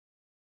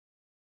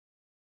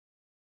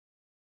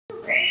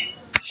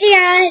Hey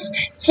guys,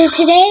 so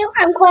today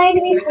I'm going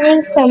to be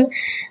playing some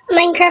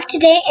Minecraft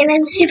today, and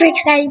I'm super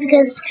excited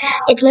because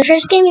it's my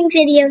first gaming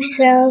video,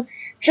 so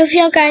hope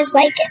you guys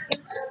like it.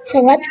 So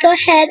let's go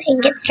ahead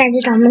and get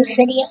started on this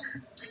video.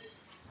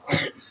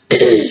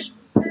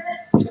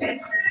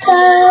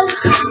 So,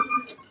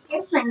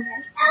 here's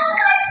Minecraft.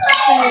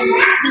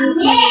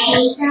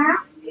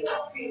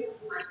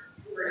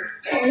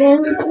 And then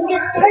we can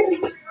get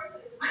started.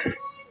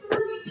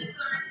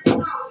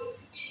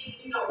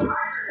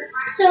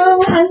 So,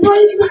 I'm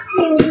going to be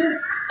creating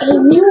a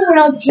new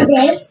world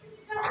today.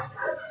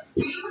 I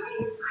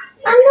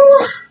don't know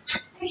what.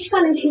 I just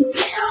wanted to.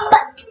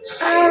 But,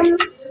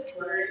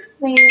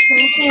 where's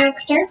my character?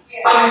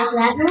 There's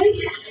that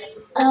noise.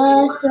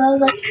 So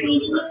let's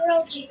create a new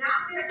world.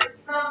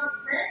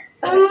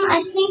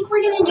 I think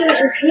we're gonna do it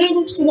in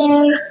creative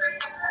today.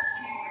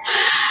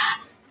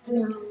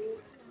 No.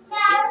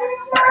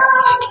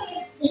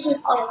 This is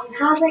all we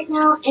have right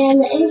now,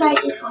 and the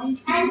invite is going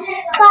to be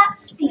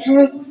flats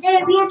because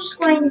today we are just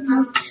going to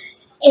build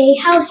a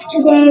house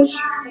today.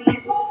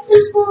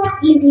 Simple,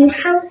 easy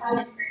house.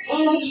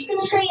 And I'm just going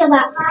to show you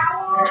about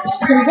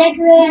you can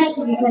decorate it,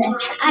 you can put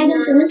extra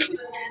items, and this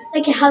is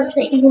like a house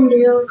that you can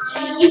build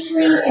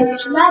easily and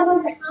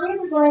survival, but today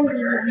we're going to be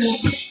doing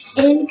it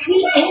in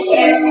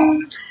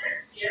creative.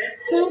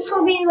 So this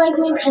will be like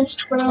my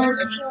test world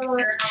if you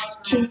want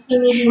to see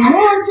me do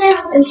more of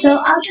this, and so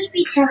I'll just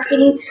be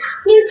testing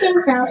new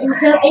things out, and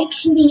so it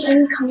can be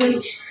any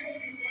color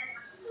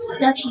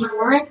stuff you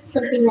want,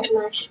 something that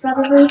matches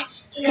probably,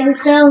 and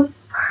so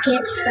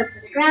get stuff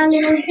on the ground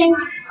and everything.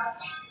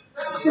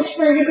 So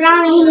for the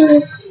ground I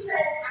use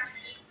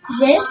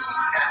this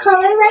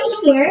color right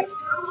here.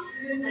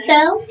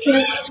 So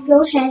let's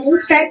go ahead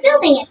and start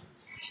building it.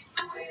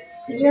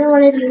 You're going to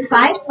want to do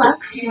 5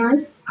 blocks.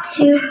 1,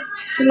 2,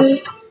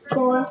 3,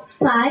 4,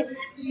 5.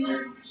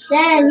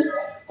 Then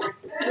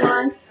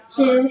 1,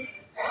 2,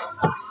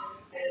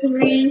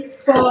 3,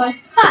 4,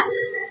 5.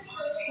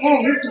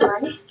 Then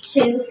 1,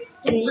 2,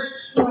 3,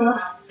 4,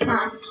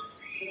 5.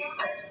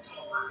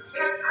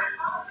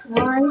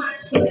 1,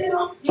 2,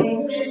 3,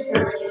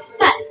 4,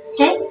 5.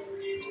 Okay.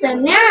 So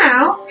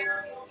now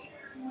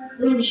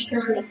we just go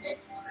like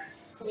this.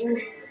 1,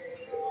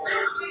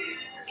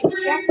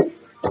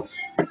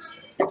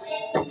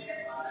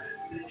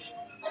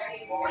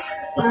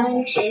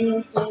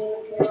 2, 3, 4,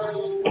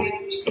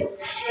 5, 6.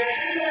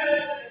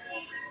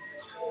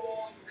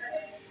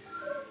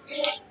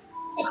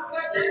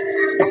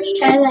 Let's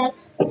try that.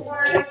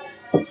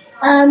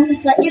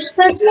 But you're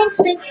supposed to make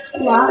 6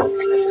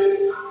 blocks.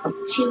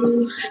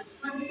 2,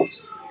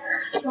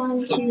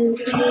 1, 2,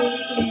 3,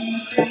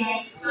 4,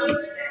 5,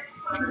 6.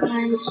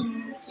 1,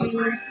 2, 3,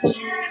 4, 5,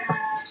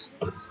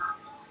 6.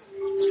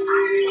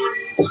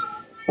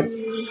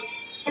 3,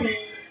 4,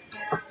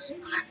 5,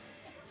 6.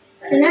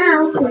 So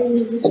now we're going to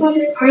use this one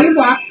for your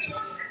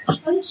blocks.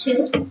 1, 2.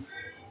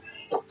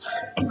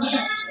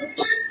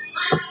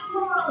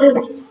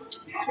 Ooh,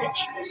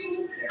 switch.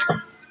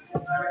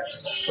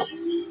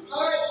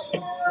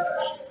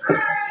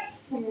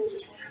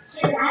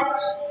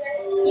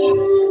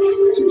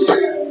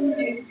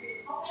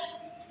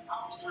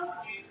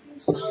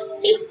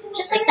 See,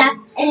 just like that.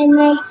 And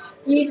then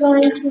you're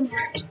going to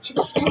have to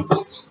connect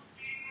it.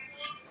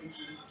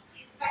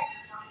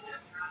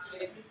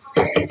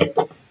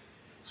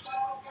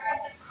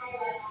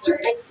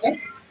 Just like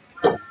this.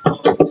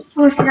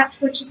 Oh, I forgot to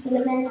put your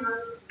cinnamon.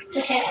 It's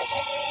okay.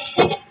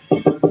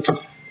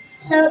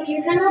 So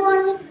you're going to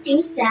want to do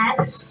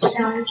that. So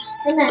I'm just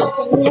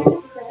connecting it.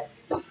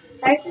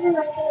 Sorry for the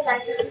noise in the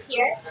back of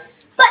here.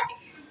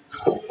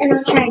 And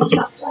I'll try and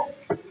chop that.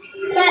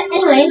 But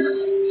anyway,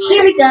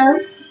 here we go.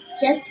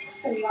 Just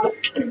a lot.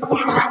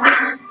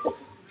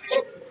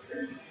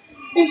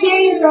 So here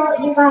you go.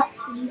 You got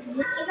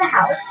this is a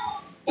house.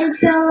 And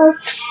so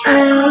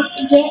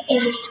get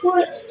a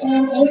torch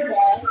and a bed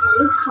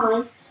and a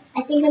comb.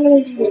 I think I'm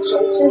going to do the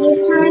shelter this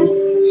time.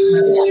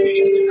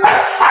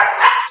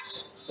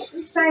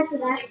 I'm sorry for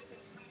that.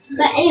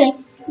 But anyway,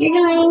 you're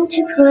going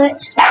to put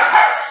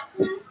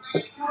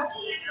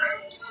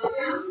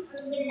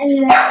and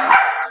then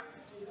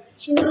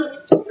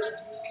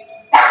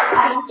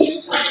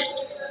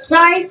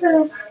sorry for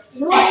the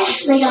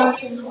noise. My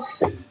dog's in this.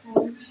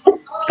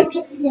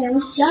 Okay, there we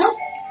go.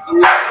 And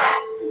then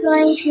you're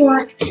going to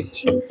want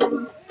to.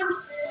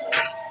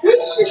 This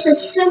is just a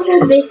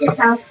simple basic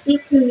house. We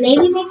can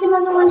maybe make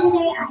another one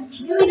today. I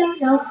really don't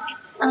know.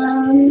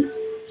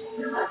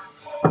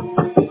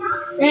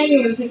 Then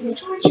you're going to get the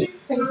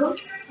torches, place it,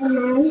 and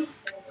then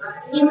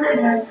you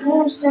have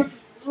more stuff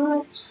you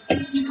want. And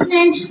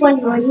then just one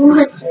more you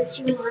want, so if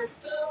you want.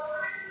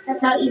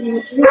 That's how even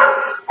it can be.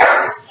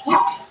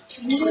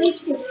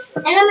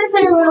 And I'm going to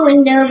put a little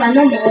window by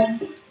my bed.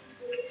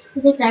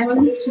 Because like that would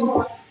be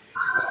cute.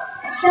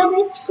 So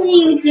basically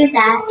you do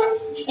that.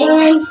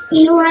 And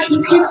you know what?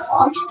 You can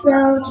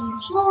also do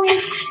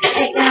flowers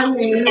right down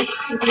there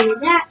to do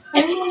that.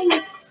 And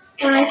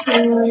my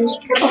floor is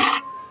purple.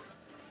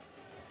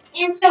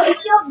 And so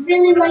if y'all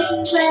really like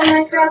me playing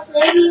Minecraft,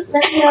 maybe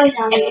let me know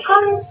down in the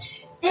comments.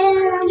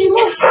 and I'll do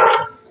more.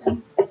 So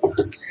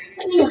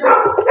let me know.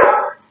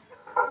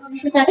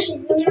 This is actually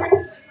really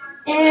fun.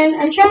 And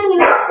I'm trying to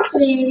make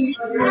today's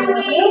video a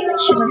little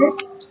bit shorter.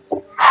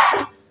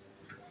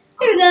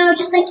 Here we go,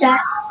 just like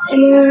that.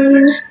 And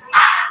then I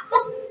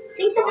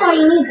think that's all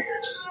you need.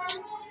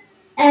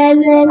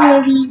 And then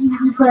maybe you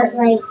can put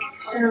like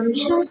some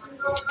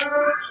chests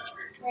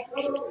like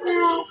that.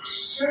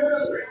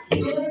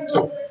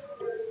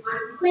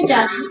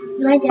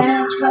 My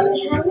dad taught me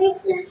how to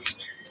make this.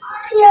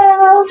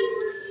 So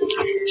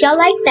if y'all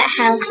like that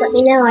house, let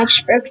me know. I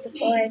just broke the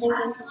floor. I didn't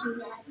mean to do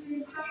that.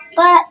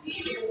 But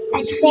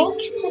I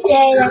think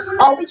today that's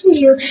all we can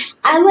do.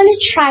 I'm going to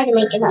try to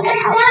make another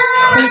house.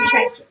 I'm going to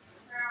try to.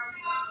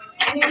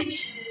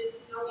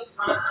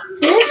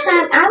 This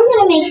time, I'm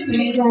going to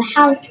make the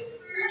house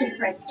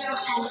different.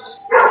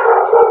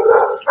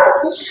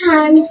 This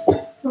time,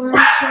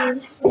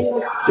 1, 2,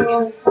 3,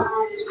 4,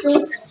 5,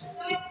 6.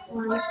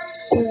 1,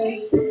 2,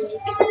 3,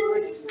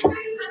 4, 5,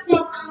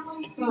 6.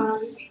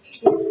 1,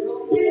 2,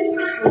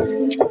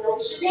 3, 4,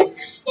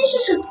 6. It's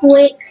just a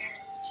quick,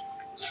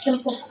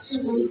 simple house.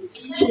 1,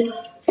 2,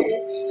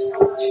 3,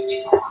 4,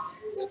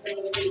 6.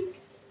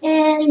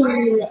 And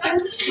then the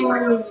next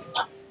one,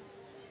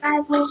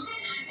 5 holes.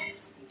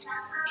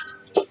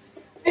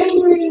 And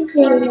we're going to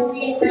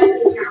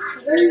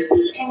create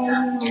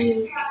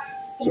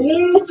a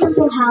very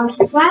simple house.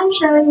 That's why I'm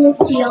showing this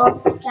to y'all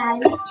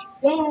guys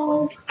today.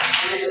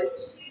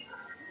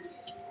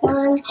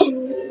 1,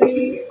 2,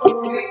 3,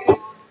 4,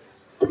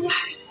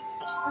 6.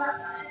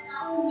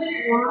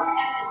 1,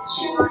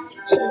 2,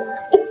 3, 4,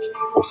 6.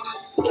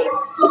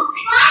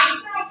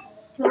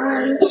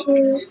 1,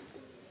 2,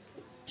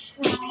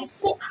 5,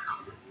 6.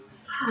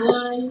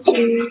 1,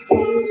 2,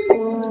 3,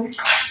 4,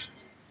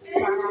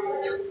 5,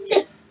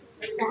 6.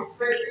 That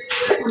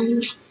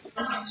 1,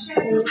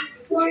 2,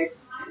 4.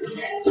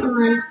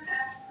 1,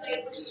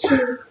 2,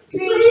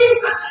 3.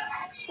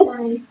 1,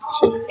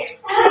 2,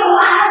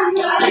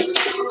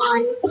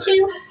 1,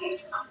 2,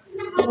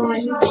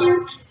 1,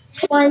 2,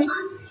 1,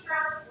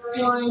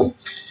 1.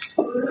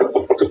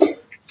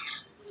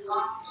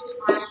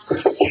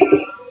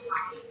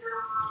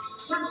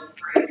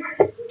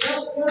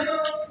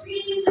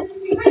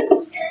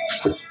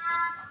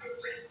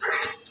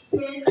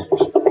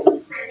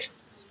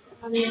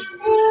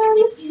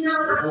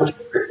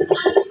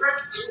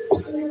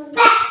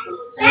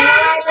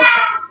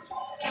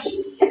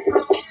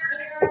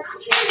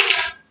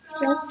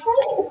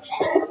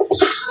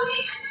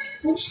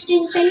 I'm just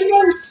doing the same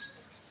thing.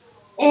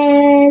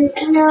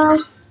 And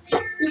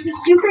this is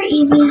super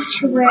easy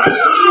to wear.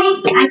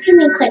 I can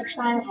make like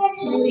 5,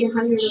 maybe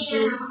 100 of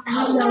these. I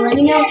don't know. Let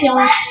me know if y'all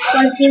want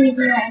to see me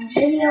do that in a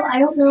video. I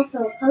don't know if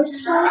I'll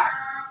post it,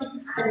 if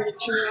it's going to be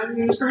too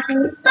long or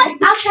something. But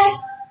I'll try.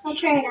 I'll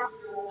try it out.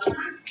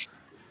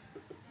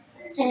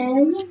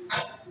 And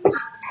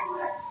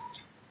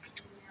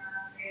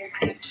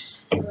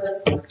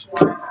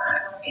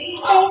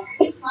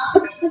okay,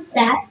 so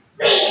that.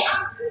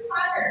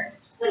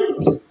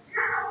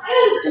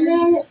 And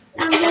then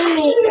I'm going to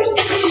make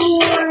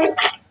more.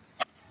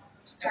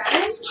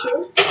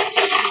 2.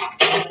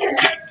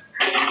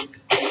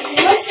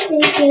 Let's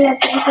make it up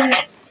everything.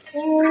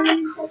 And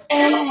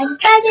then I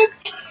decided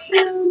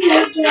to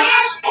make it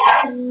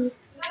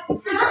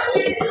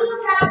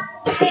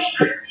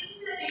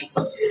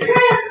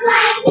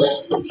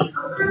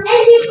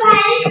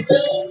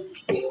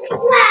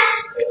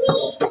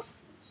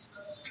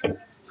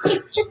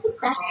just like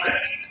that.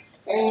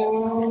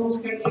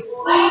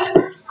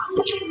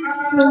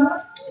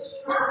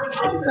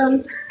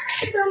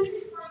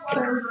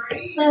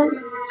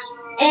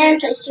 And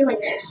place your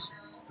windows.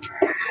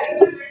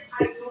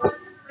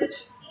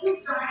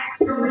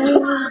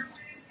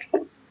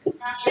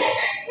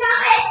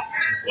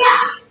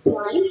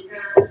 1, 2.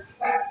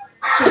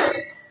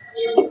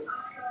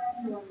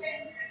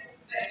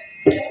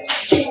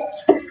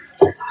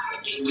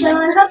 So I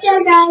hope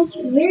y'all guys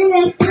really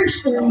like this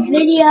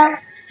video.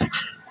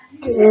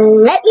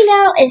 Let me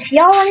know if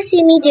y'all want to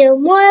see me do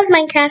more of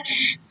Minecraft.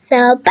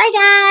 So bye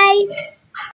guys!